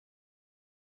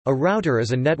A router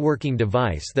is a networking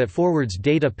device that forwards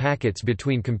data packets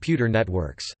between computer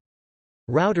networks.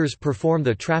 Routers perform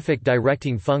the traffic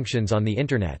directing functions on the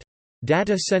Internet.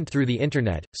 Data sent through the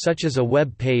Internet, such as a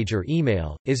web page or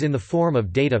email, is in the form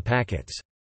of data packets.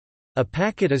 A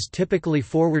packet is typically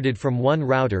forwarded from one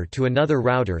router to another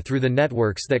router through the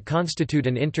networks that constitute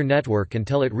an internetwork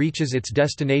until it reaches its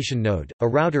destination node. A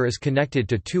router is connected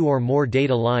to two or more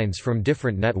data lines from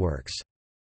different networks.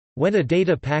 When a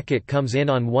data packet comes in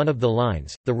on one of the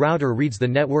lines, the router reads the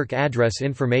network address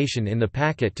information in the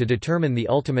packet to determine the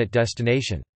ultimate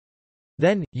destination.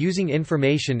 Then, using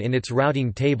information in its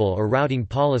routing table or routing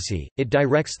policy, it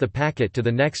directs the packet to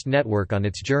the next network on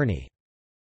its journey.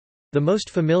 The most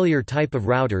familiar type of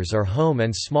routers are home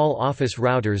and small office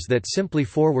routers that simply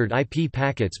forward IP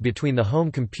packets between the home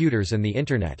computers and the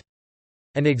Internet.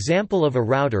 An example of a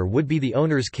router would be the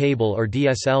owner's cable or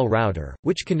DSL router,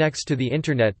 which connects to the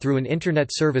Internet through an Internet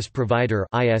Service Provider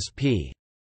 (ISP).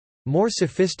 More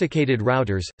sophisticated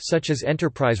routers, such as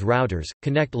enterprise routers,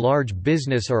 connect large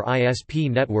business or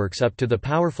ISP networks up to the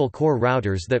powerful core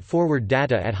routers that forward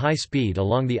data at high speed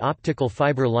along the optical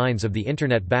fiber lines of the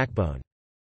Internet backbone.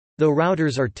 Though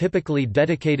routers are typically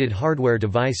dedicated hardware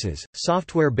devices,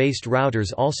 software-based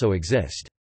routers also exist.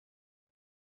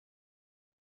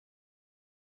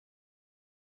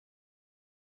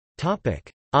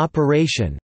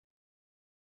 Operation.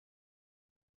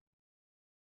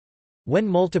 When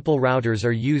multiple routers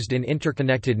are used in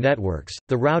interconnected networks,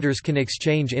 the routers can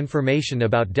exchange information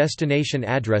about destination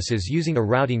addresses using a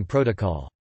routing protocol.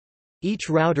 Each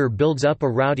router builds up a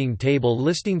routing table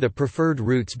listing the preferred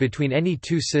routes between any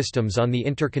two systems on the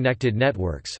interconnected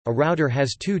networks. A router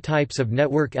has two types of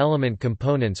network element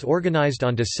components organized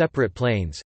onto separate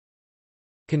planes.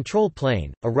 Control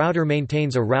plane. A router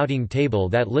maintains a routing table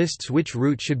that lists which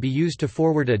route should be used to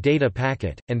forward a data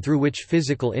packet, and through which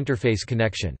physical interface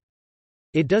connection.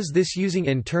 It does this using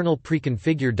internal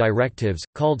preconfigured directives,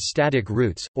 called static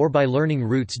routes, or by learning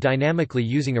routes dynamically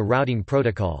using a routing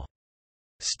protocol.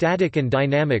 Static and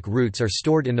dynamic routes are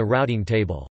stored in the routing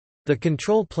table. The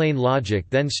control plane logic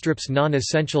then strips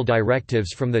non-essential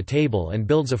directives from the table and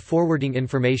builds a forwarding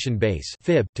information base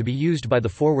 (FIB) to be used by the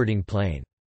forwarding plane.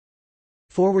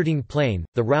 Forwarding plane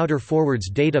 – the router forwards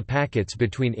data packets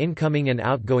between incoming and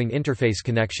outgoing interface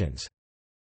connections.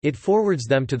 It forwards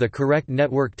them to the correct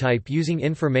network type using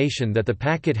information that the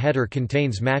packet header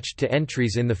contains matched to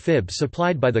entries in the FIB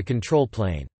supplied by the control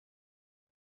plane.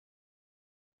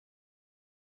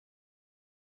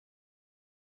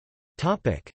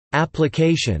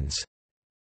 Applications.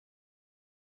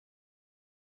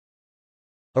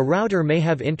 A router may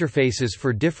have interfaces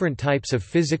for different types of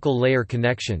physical layer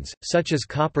connections, such as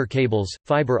copper cables,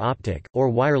 fiber optic, or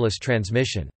wireless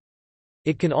transmission.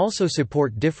 It can also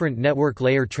support different network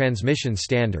layer transmission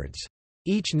standards.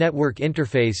 Each network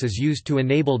interface is used to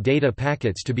enable data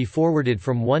packets to be forwarded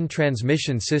from one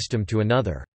transmission system to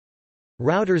another.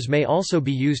 Routers may also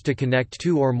be used to connect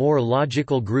two or more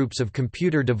logical groups of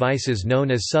computer devices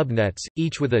known as subnets,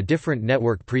 each with a different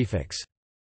network prefix.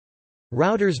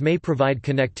 Routers may provide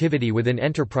connectivity within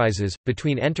enterprises,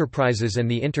 between enterprises and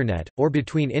the Internet, or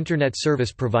between Internet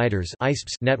Service Providers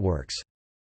networks.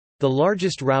 The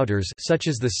largest routers, such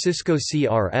as the Cisco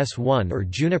CRS-1 or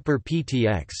Juniper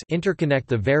PTX, interconnect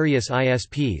the various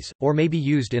ISPs, or may be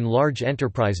used in large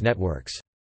enterprise networks.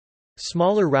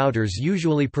 Smaller routers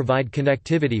usually provide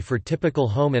connectivity for typical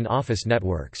home and office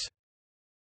networks.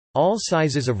 All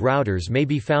sizes of routers may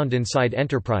be found inside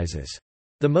enterprises.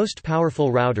 The most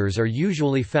powerful routers are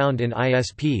usually found in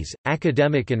ISPs,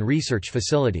 academic and research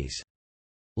facilities.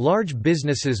 Large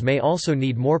businesses may also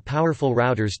need more powerful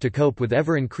routers to cope with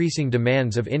ever-increasing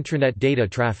demands of intranet data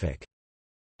traffic.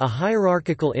 A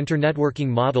hierarchical internetworking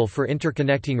model for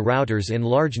interconnecting routers in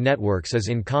large networks is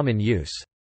in common use.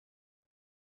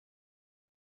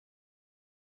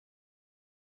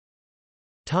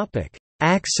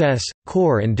 Access,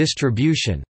 core and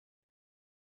distribution.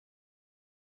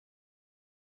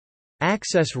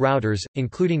 Access routers,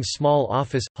 including small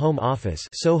office, home office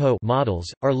 (SOHO)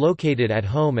 models, are located at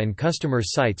home and customer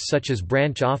sites such as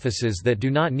branch offices that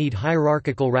do not need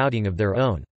hierarchical routing of their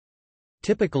own.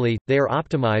 Typically, they are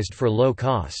optimized for low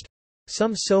cost.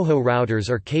 Some SOHO routers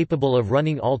are capable of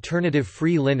running alternative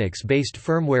free Linux-based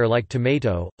firmware like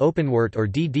Tomato, OpenWrt or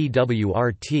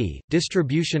DDWRT.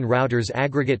 Distribution routers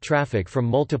aggregate traffic from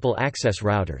multiple access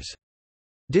routers.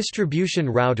 Distribution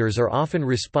routers are often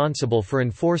responsible for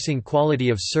enforcing quality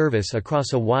of service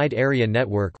across a wide area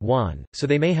network (WAN), so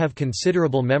they may have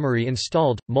considerable memory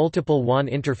installed, multiple WAN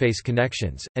interface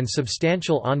connections, and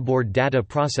substantial onboard data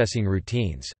processing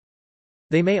routines.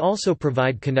 They may also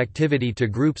provide connectivity to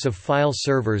groups of file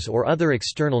servers or other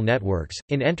external networks.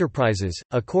 In enterprises,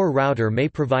 a core router may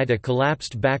provide a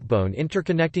collapsed backbone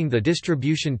interconnecting the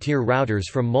distribution tier routers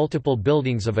from multiple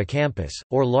buildings of a campus,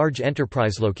 or large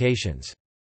enterprise locations.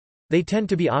 They tend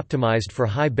to be optimized for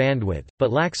high bandwidth,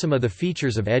 but lack some of the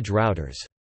features of edge routers.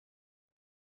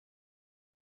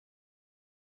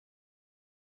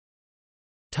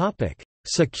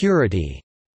 Security.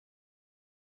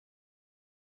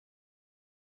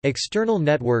 External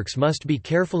networks must be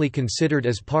carefully considered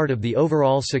as part of the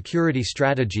overall security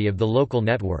strategy of the local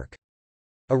network.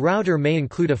 A router may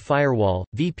include a firewall,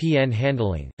 VPN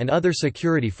handling, and other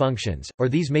security functions, or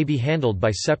these may be handled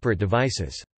by separate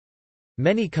devices.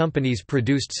 Many companies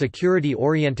produced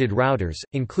security-oriented routers,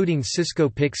 including Cisco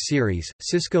PIX series,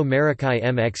 Cisco Meraki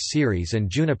MX series and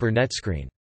Juniper NetScreen.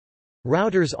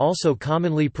 Routers also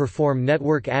commonly perform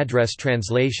network address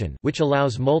translation, which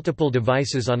allows multiple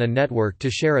devices on a network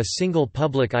to share a single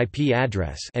public IP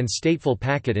address, and stateful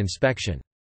packet inspection.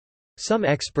 Some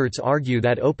experts argue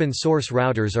that open-source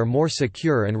routers are more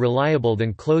secure and reliable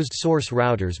than closed-source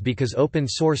routers because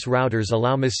open-source routers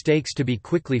allow mistakes to be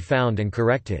quickly found and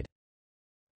corrected.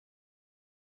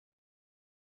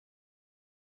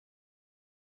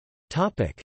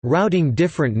 Routing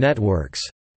different networks.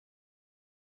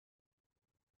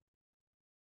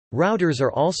 Routers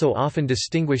are also often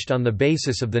distinguished on the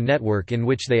basis of the network in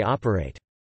which they operate.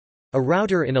 A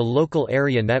router in a local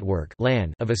area network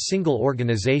 (LAN) of a single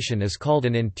organization is called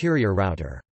an interior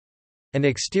router. An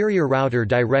exterior router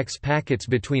directs packets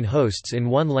between hosts in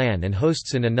one LAN and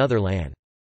hosts in another LAN.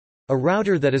 A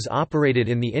router that is operated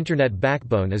in the Internet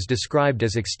backbone is described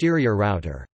as exterior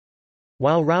router.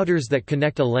 While routers that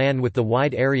connect a LAN with the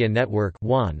wide area network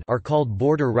 (WAN) are called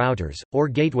border routers, or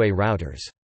gateway routers.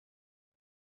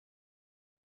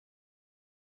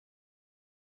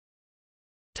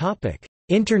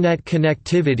 Internet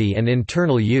connectivity and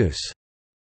internal use.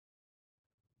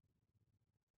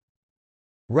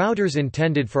 Routers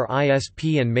intended for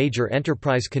ISP and major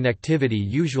enterprise connectivity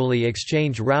usually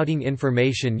exchange routing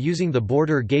information using the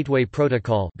Border Gateway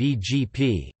Protocol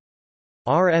 (BGP).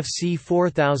 RFC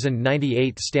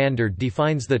 4098 standard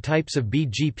defines the types of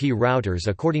BGP routers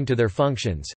according to their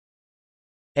functions.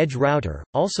 Edge router,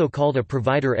 also called a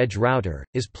provider edge router,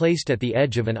 is placed at the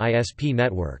edge of an ISP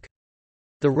network.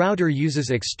 The router uses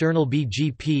external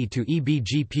BGP to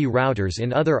eBGP routers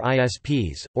in other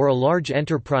ISPs, or a large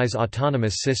enterprise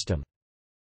autonomous system.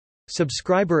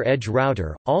 Subscriber edge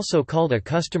router, also called a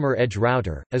customer edge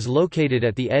router, is located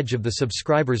at the edge of the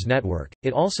subscriber's network.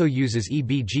 It also uses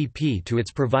eBGP to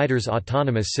its provider's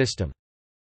autonomous system.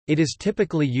 It is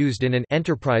typically used in an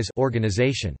enterprise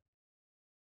organization.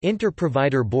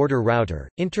 Inter-provider border router,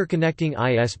 interconnecting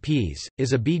ISPs,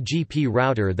 is a BGP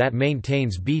router that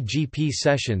maintains BGP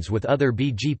sessions with other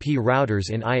BGP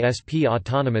routers in ISP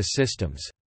autonomous systems.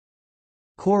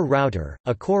 Core router,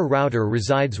 a core router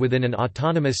resides within an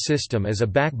autonomous system as a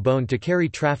backbone to carry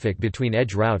traffic between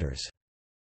edge routers.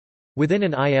 Within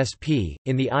an ISP,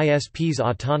 in the ISP's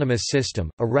autonomous system,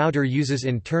 a router uses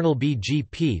internal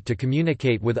BGP to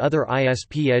communicate with other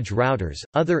ISP edge routers,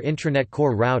 other intranet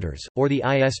core routers, or the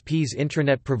ISP's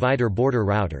intranet provider border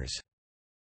routers.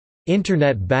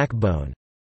 Internet backbone.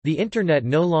 The Internet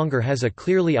no longer has a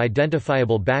clearly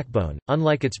identifiable backbone,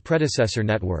 unlike its predecessor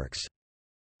networks.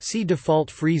 See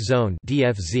Default Free Zone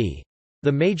 (DFZ).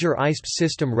 The major ISP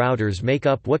system routers make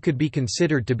up what could be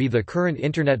considered to be the current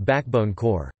Internet backbone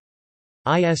core.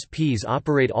 ISPs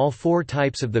operate all four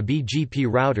types of the BGP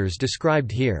routers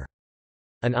described here.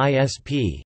 An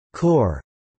ISP core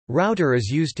router is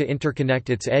used to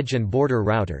interconnect its edge and border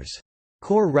routers.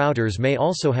 Core routers may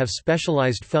also have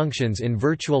specialized functions in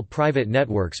virtual private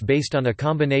networks based on a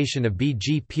combination of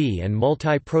BGP and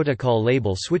multi-protocol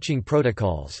label switching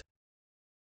protocols.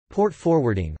 Port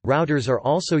forwarding – routers are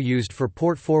also used for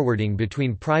port forwarding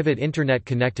between private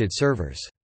Internet-connected servers.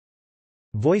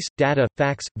 Voice, data,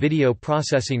 fax, video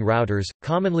processing routers,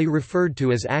 commonly referred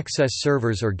to as access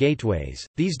servers or gateways,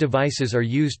 these devices are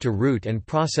used to route and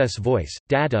process voice,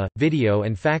 data, video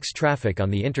and fax traffic on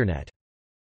the Internet.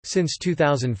 Since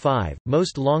 2005,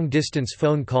 most long-distance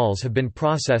phone calls have been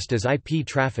processed as IP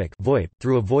traffic (VoIP)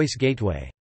 through a voice gateway.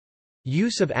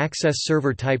 Use of access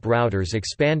server-type routers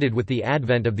expanded with the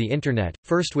advent of the Internet,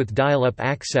 first with dial-up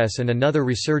access and another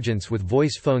resurgence with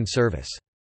voice phone service.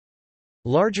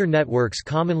 Larger networks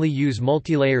commonly use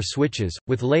multi-layer switches,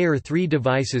 with Layer 3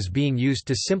 devices being used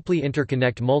to simply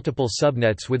interconnect multiple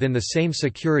subnets within the same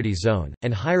security zone,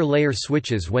 and higher-layer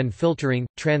switches when filtering,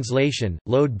 translation,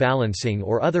 load balancing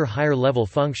or other higher-level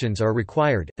functions are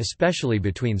required, especially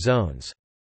between zones.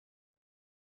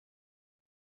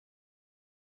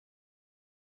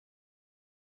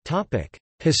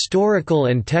 Historical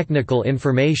and technical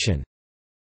information.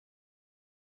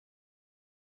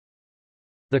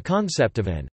 The concept of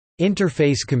an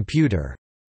interface computer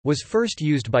was first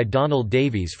used by Donald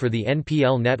Davies for the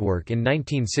NPL network in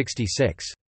 1966.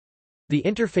 The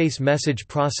Interface Message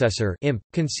Processor (IMP),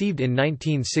 conceived in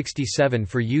 1967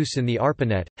 for use in the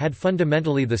ARPANET, had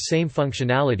fundamentally the same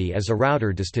functionality as a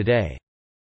router does today.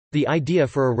 The idea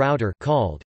for a router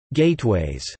called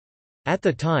gateways at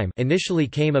the time initially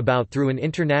came about through an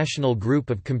international group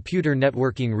of computer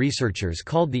networking researchers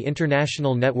called the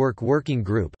International Network Working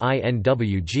Group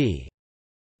 (INWG).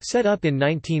 Set up in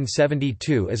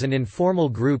 1972 as an informal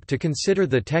group to consider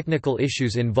the technical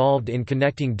issues involved in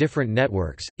connecting different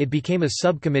networks, it became a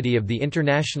subcommittee of the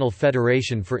International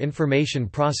Federation for Information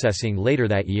Processing later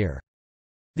that year.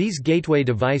 These gateway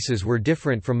devices were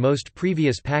different from most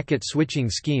previous packet switching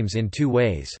schemes in two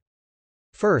ways.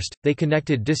 First, they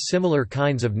connected dissimilar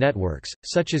kinds of networks,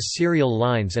 such as serial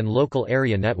lines and local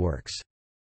area networks.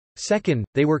 Second,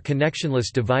 they were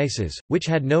connectionless devices, which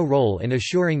had no role in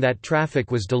assuring that traffic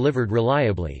was delivered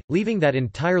reliably, leaving that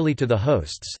entirely to the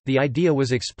hosts. The idea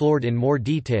was explored in more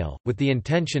detail, with the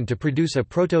intention to produce a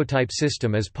prototype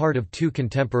system as part of two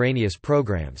contemporaneous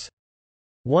programs.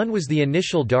 One was the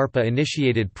initial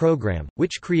DARPA-initiated program,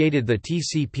 which created the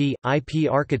TCP/IP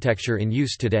architecture in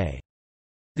use today.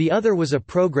 The other was a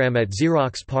program at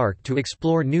Xerox PARC to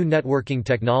explore new networking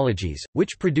technologies,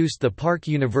 which produced the PARC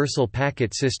Universal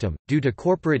Packet System. Due to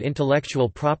corporate intellectual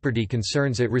property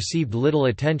concerns, it received little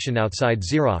attention outside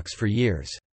Xerox for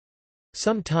years.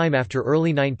 Some time after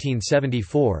early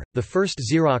 1974, the first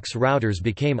Xerox routers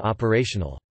became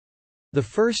operational. The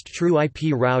first true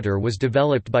IP router was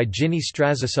developed by Ginny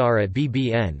Strazisar at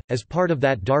BBN, as part of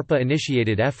that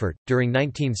DARPA-initiated effort, during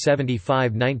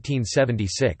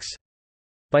 1975–1976.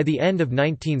 By the end of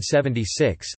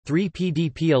 1976, three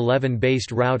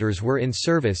PDP-11-based routers were in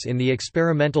service in the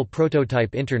experimental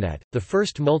prototype Internet. The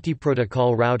first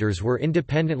multi-protocol routers were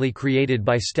independently created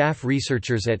by staff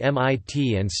researchers at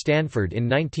MIT and Stanford in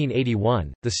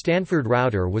 1981. The Stanford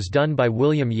router was done by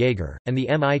William Yeager, and the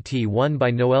MIT one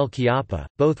by Noel Chiappa.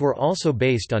 Both were also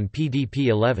based on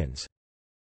PDP-11s.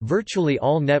 Virtually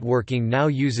all networking now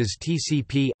uses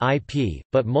TCP/IP,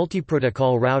 but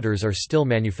multi-protocol routers are still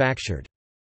manufactured.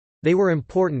 They were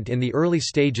important in the early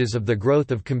stages of the growth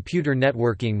of computer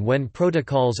networking when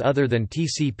protocols other than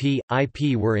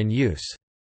TCP/IP were in use.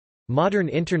 Modern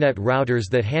Internet routers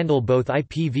that handle both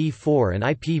IPv4 and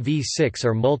IPv6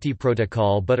 are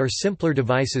multi-protocol but are simpler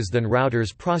devices than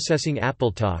routers processing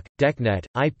AppleTalk, DECnet,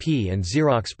 IP and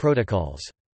Xerox protocols.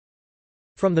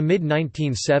 From the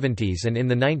mid-1970s and in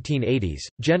the 1980s,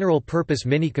 general-purpose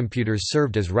minicomputers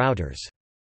served as routers.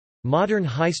 Modern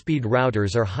high-speed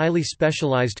routers are highly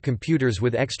specialized computers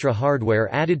with extra hardware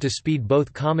added to speed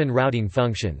both common routing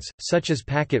functions, such as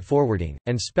packet forwarding,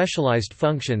 and specialized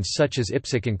functions such as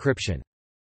IPsec encryption.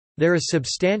 There is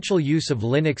substantial use of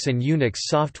Linux and Unix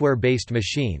software-based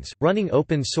machines, running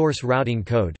open-source routing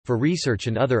code, for research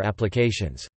and other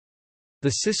applications. The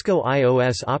Cisco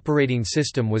iOS operating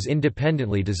system was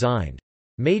independently designed.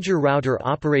 Major router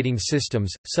operating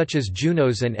systems, such as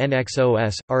Junos and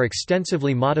NXOS, are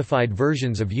extensively modified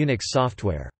versions of Unix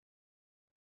software.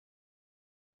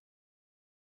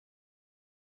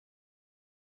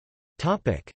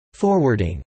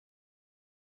 Forwarding.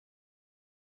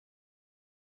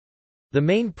 The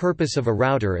main purpose of a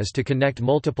router is to connect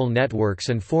multiple networks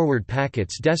and forward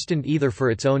packets destined either for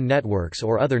its own networks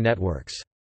or other networks.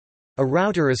 A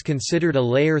router is considered a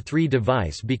Layer 3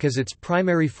 device because its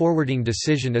primary forwarding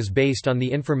decision is based on the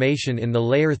information in the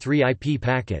Layer 3 IP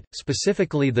packet,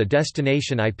 specifically the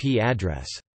destination IP address.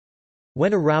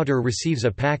 When a router receives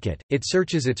a packet, it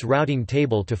searches its routing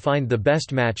table to find the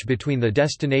best match between the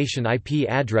destination IP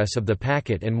address of the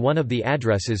packet and one of the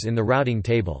addresses in the routing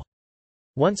table.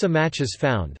 Once a match is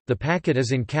found, the packet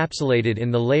is encapsulated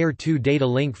in the Layer 2 data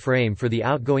link frame for the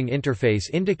outgoing interface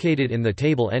indicated in the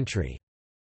table entry.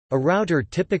 A router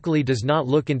typically does not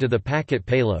look into the packet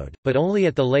payload, but only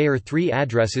at the Layer 3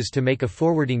 addresses to make a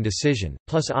forwarding decision,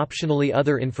 plus optionally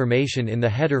other information in the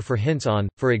header for hints on,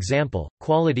 for example,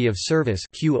 quality of service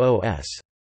 (QoS).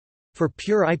 For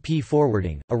pure IP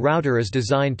forwarding, a router is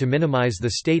designed to minimize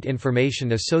the state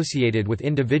information associated with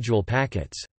individual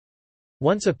packets.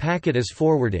 Once a packet is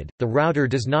forwarded, the router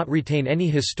does not retain any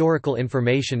historical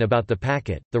information about the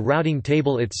packet. The routing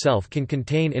table itself can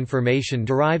contain information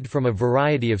derived from a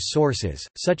variety of sources,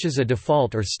 such as a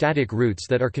default or static routes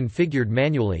that are configured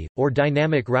manually, or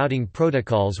dynamic routing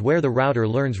protocols where the router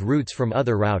learns routes from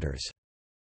other routers.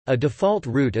 A default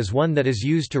route is one that is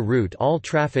used to route all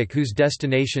traffic whose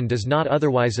destination does not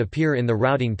otherwise appear in the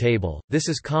routing table. This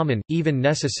is common, even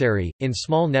necessary, in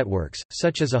small networks,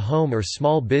 such as a home or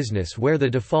small business where the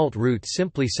default route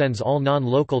simply sends all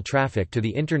non-local traffic to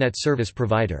the Internet service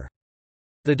provider.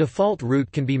 The default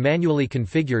route can be manually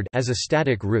configured as a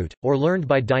static route, or learned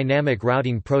by dynamic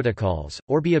routing protocols,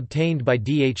 or be obtained by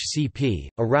DHCP.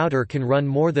 A router can run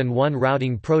more than one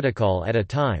routing protocol at a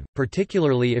time,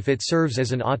 particularly if it serves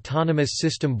as an autonomous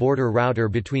system border router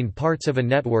between parts of a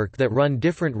network that run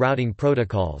different routing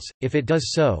protocols. If it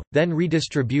does so, then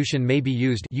redistribution may be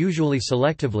used, usually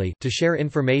selectively, to share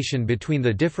information between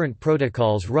the different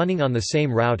protocols running on the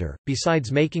same router.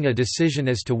 Besides making a decision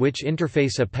as to which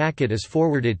interface a packet is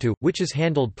forwarded to, which is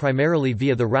handled primarily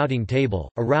via the routing table,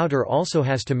 a router also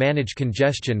has to manage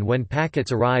congestion when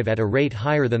packets arrive at a rate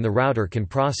higher than the router can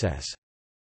process.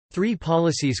 Three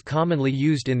policies commonly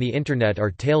used in the Internet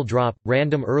are tail drop,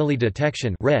 random early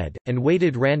detection (RED), and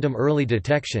weighted random early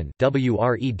detection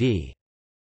 (WRED).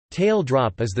 Tail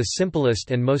drop is the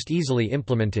simplest and most easily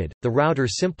implemented. The router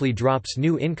simply drops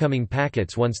new incoming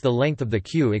packets once the length of the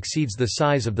queue exceeds the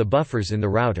size of the buffers in the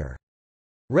router.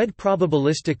 RED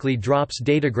probabilistically drops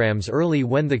datagrams early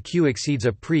when the queue exceeds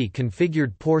a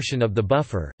pre-configured portion of the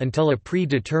buffer, until a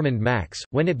pre-determined max,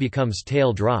 when it becomes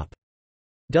tail drop.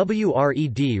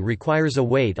 WRED requires a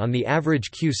wait on the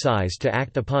average queue size to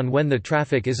act upon when the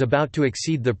traffic is about to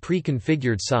exceed the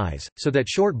pre-configured size, so that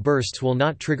short bursts will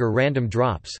not trigger random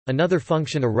drops. Another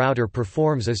function a router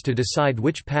performs is to decide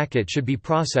which packet should be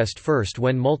processed first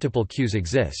when multiple queues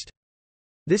exist.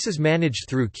 This is managed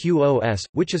through QoS,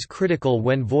 which is critical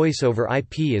when voice over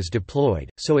IP is deployed,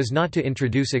 so as not to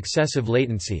introduce excessive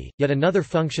latency. Yet another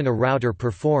function a router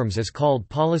performs is called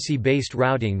policy-based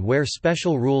routing, where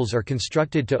special rules are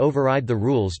constructed to override the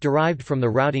rules derived from the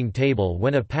routing table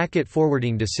when a packet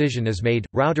forwarding decision is made.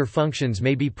 Router functions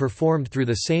may be performed through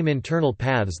the same internal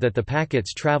paths that the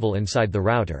packets travel inside the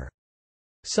router.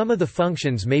 Some of the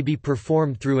functions may be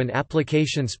performed through an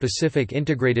application-specific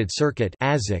integrated circuit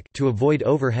 (ASIC) to avoid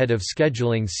overhead of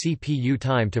scheduling CPU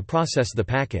time to process the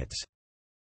packets.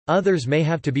 Others may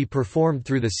have to be performed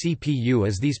through the CPU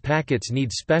as these packets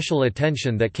need special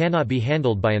attention that cannot be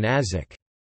handled by an ASIC.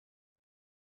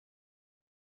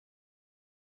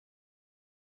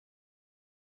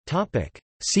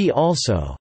 See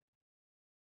also: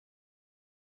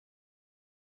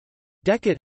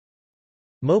 Decade,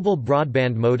 Mobile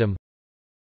broadband modem,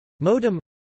 Modem,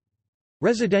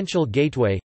 Residential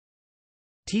gateway,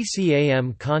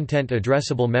 TCAM content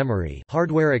addressable memory,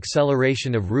 hardware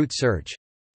acceleration of root search,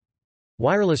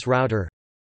 Wireless router.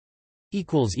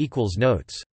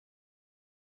 Notes